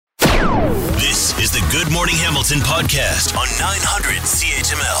is the Good Morning Hamilton podcast on 900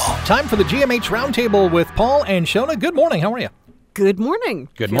 CHML. Time for the GMH Roundtable with Paul and Shona. Good morning. How are you? Good morning.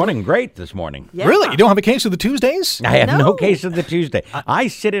 Good morning. Great this morning. Yeah. Really? You don't have a case of the Tuesdays? I have no No. case of the Tuesday. I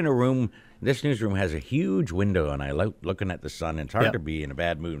sit in a room. This newsroom has a huge window, and I like looking at the sun. It's hard Yeah. to be in a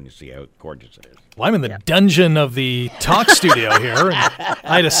bad mood and you see how gorgeous it is. Well, I'm in the dungeon of the talk studio here. And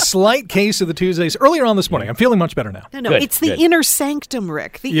I had a slight case of the Tuesdays earlier on this morning. I'm feeling much better now. No, Good, it's the good. inner sanctum,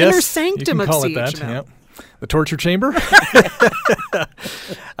 Rick. The Yes, inner sanctum you of can call it CHML. that. Yeah. The torture chamber.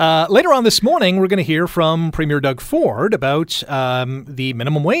 Later on this morning, we're going to hear from Premier Doug Ford about the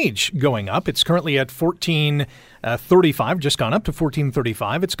minimum wage going up. It's currently at $14.35, just gone up to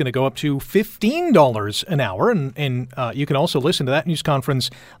 $14.35. It's going to go up to $15 an hour, and you can also listen to that news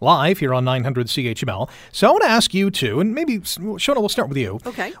conference live here on 900 CHML. So I want to ask you two, and maybe, Shona, we'll start with you.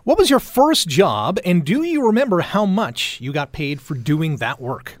 Okay. What was your first job, and do you remember how much you got paid for doing that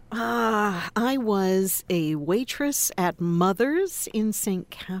work? I was a waitress at Mother's in St.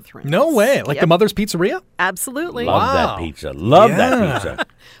 Catharines. No way. Like the Yep. Mother's Pizzeria? Absolutely. Love Wow. that pizza. Love Yeah. that pizza.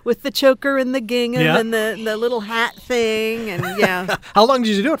 With the choker and the gingham Yeah. and the little hat thing. And yeah, How long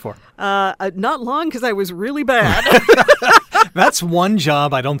did you do it for? not long because I was really bad. That's one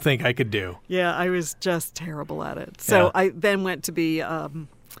job I don't think I could do. Yeah, I was just terrible at it. So Yeah. I then went to be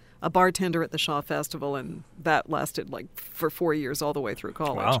a bartender at the Shaw Festival, and that lasted like for 4 years all the way through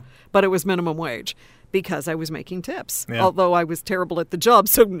college. Wow. But it was minimum wage because I was making tips. Yeah. Although I was terrible at the job,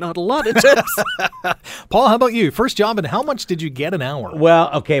 so not a lot of tips. Paul, how about you? First job, and how much did you get an hour? Well,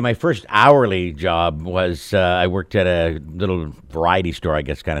 okay, my first hourly job was I worked at a little variety store, I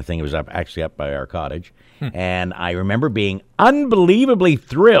guess, kind of thing. It was actually up by our cottage. And I remember being unbelievably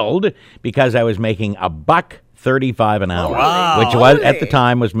thrilled because I was making $1.35 an hour, Wow. which was at the Really?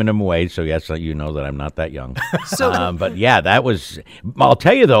 time was minimum wage. So yes, you know that I'm not that young. So But yeah, that was. I'll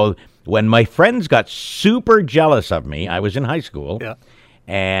tell you though, when my friends got super jealous of me, I was in high school. Yeah.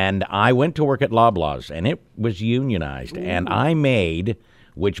 And I went to work at Loblaws, and it was unionized. And I made,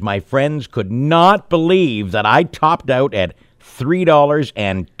 which my friends could not believe, that I topped out at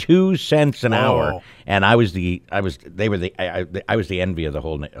 $3.02 an hour. Whoa. And I was the envy of the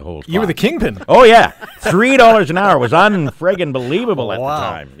whole You were the spot. kingpin. Oh yeah, $3 an hour was unfriggin' believable at Wow. the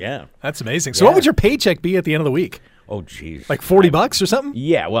time. Yeah. That's amazing. So what Yeah. would your paycheck be at the end of the week? Oh geez. Like $40 or something?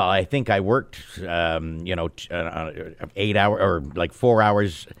 Yeah, well, I think I worked, 8 hour or like 4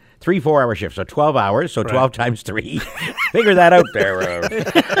 hours, 4 hour shifts, so 12 hours, so 12 times 3. Figure that out there.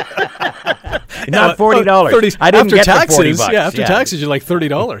 Not $40. 30 I didn't after get taxes, the $40. Yeah, after taxes, you're like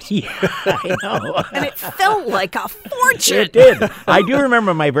 $30. Yeah, I know. and it felt like a fortune. It did. I do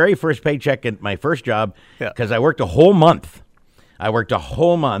remember my very first paycheck at my first job Yeah. because I worked a whole month.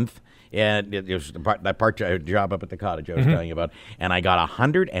 And it was that part job up at the cottage I was telling you about, and I got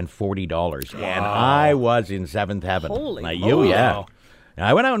 $140, and I was in seventh heaven. Holy Now, moly. yeah. Wow. Now,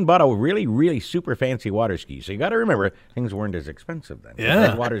 I went out and bought a really, really super fancy water ski. So you got to remember, things weren't as expensive then.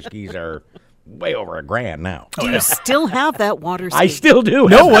 Yeah. Water skis are way over $1,000 now. Do you still have that water ski? I still do.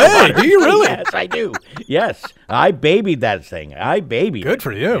 No have that way. water Do you ski. really? Yes, I do. Yes. I babied that thing. Good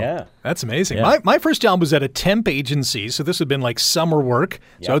for you. Yeah. That's amazing. Yeah. My first job was at a temp agency, so this had been like summer work,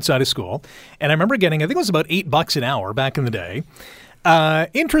 so outside of school. And I remember getting, I think it was about $8 an hour back in the day.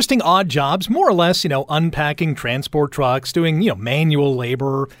 Interesting odd jobs, more or less, unpacking transport trucks, doing, manual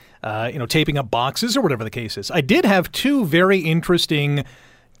labor, taping up boxes or whatever the case is. I did have two very interesting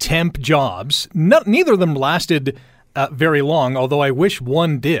temp jobs. Neither of them lasted very long, although I wish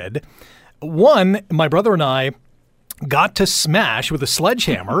one did. One, my brother and I got to smash with a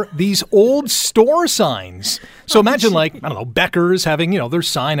sledgehammer these old store signs. So imagine Becker's having, their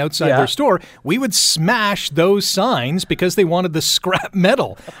sign outside their store. We would smash those signs because they wanted the scrap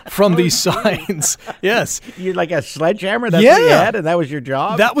metal from these signs. Yes. You like a sledgehammer? That's what you had, and that was your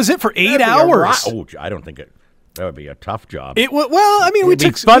job? That was it for 8 That'd be a hours. I don't think that would be a tough job. We It'd be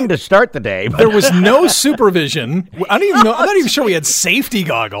took fun to start the day. But There was no supervision. I don't even know. I'm not even sure we had safety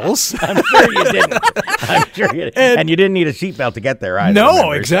goggles. I'm sure you didn't. I'm sure you didn't. And you didn't need a seatbelt to get there either. No,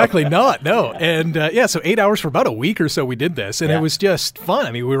 remember, exactly not. No. And so 8 hours for about a week or so we did this. And it was just fun.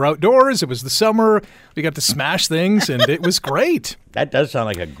 I mean, we were outdoors. It was the summer. We got to smash things, and it was great. That does sound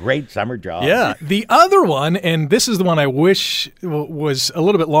like a great summer job. Yeah. The other one, and this is the one I wish was a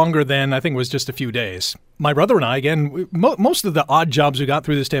little bit longer than I think it was just a few days. My brother and I, again, most of the odd jobs we got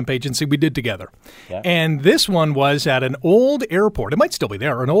through this temp agency, we did together. Yeah. And this one was at an old airport. It might still be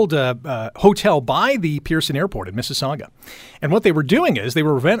there, an old hotel by the Pearson Airport in Mississauga. And what they were doing is they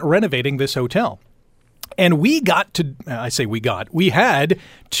were renovating this hotel. And we had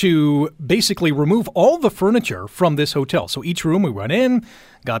to basically remove all the furniture from this hotel. So each room we went in,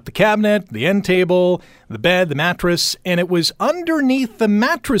 got the cabinet, the end table, the bed, the mattress, and it was underneath the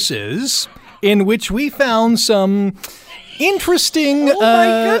mattresses in which we found some interesting,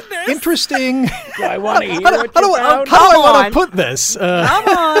 interesting. I want to hear what you found. How do I want to put this? Come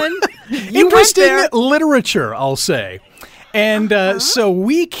on. Interesting literature, I'll say. And so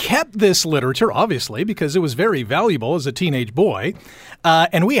we kept this literature, obviously, because it was very valuable as a teenage boy.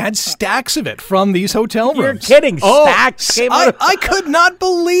 And we had stacks of it from these hotel rooms. You're kidding. Stacks came out. I could not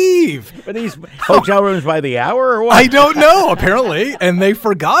believe. Were these hotel rooms by the hour or what? I don't know, apparently. And they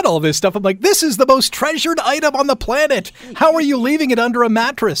forgot all this stuff. I'm like, this is the most treasured item on the planet. How are you leaving it under a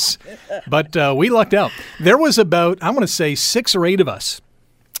mattress? But we lucked out. There was about, I want to say, 6 or 8 of us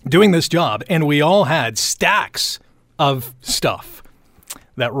doing this job, and we all had stacks of stuff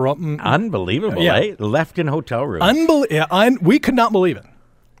that were unbelievable. Eh? Left in hotel rooms. We could not believe it.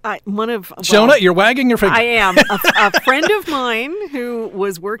 Shona, you're wagging your finger. I am. A friend of mine who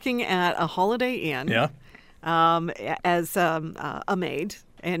was working at a Holiday Inn as a maid.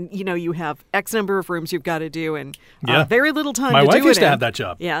 And, you know, you have X number of rooms you've got to do and very little time to do it. My wife used to have that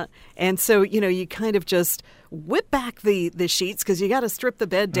job. Yeah. And so, you know, you kind of just whip back the sheets because you got to strip the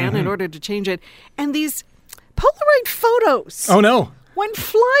bed down in order to change it. And these Polaroid photos went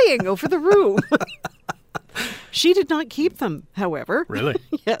flying over the room. She did not keep them, however. Really?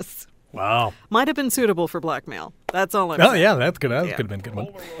 Yes. Wow. Might have been suitable for blackmail. That's all I'm saying. Oh, yeah, that could have been a good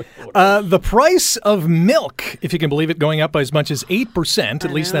one. The price of milk, if you can believe it, going up by as much as 8%.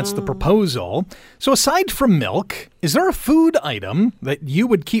 At least that's the proposal. So aside from milk, is there a food item that you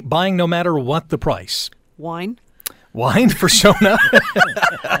would keep buying no matter what the price? Wine. Wine for Shona?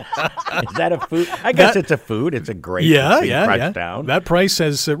 Is that a food? I guess it's a food. It's a great crushed down. That price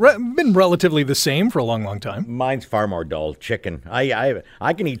has been relatively the same for a long, long time. Mine's far more dull. Chicken. I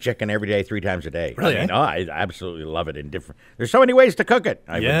can eat chicken every day, 3 times a day. Really? I absolutely love it. There's so many ways to cook it.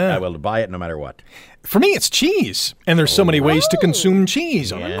 I will buy it no matter what. For me, it's cheese. And there's so many ways to consume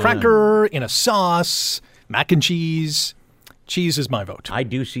cheese. On a cracker, in a sauce, mac and cheese. Cheese is my vote. I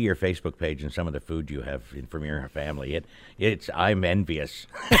do see your Facebook page and some of the food you have from your family. I'm envious.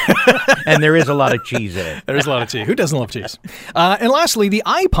 And there is a lot of cheese in it. There's a lot of cheese. Who doesn't love cheese? And lastly, the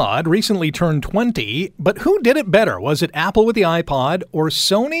iPod recently turned 20, but who did it better? Was it Apple with the iPod or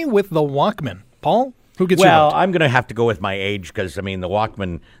Sony with the Walkman? Paul? Who gets your vote? I'm going to have to go with my age because, I mean, the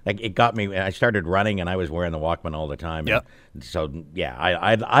Walkman, it got me. I started running and I was wearing the Walkman all the time. Yep. So, yeah,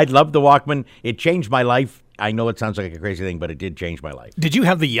 I love the Walkman. It changed my life. I know it sounds like a crazy thing, but it did change my life. Did you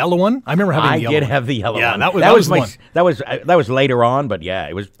have the yellow one? I remember having the yellow one. I did have the yellow one. Yeah, that was my one. That was later on, but yeah,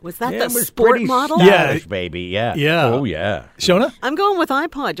 it was. Was that the was sport pretty model? stylish, baby. Yeah. Yeah. Oh, yeah. Shona? I'm going with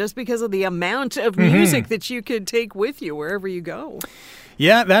iPod just because of the amount of music that you could take with you wherever you go.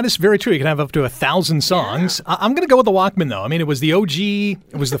 Yeah, that is very true. You can have up to 1,000 songs. Yeah. I'm going to go with the Walkman, though. I mean, it was the OG.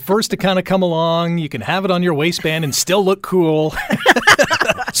 It was the first to kind of come along. You can have it on your waistband and still look cool.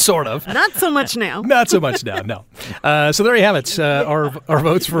 Sort of. Not so much now. Not so much now, no. So there you have it. Our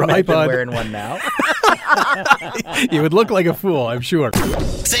votes for iPod. Wearing one now. You would look like a fool, I'm sure.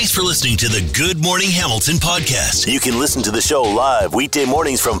 Thanks for listening to the Good Morning Hamilton podcast. You can listen to the show live weekday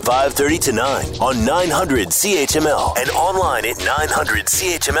mornings from 5:30 to 9 on 900 CHML and online at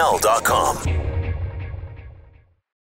 900CHML.com.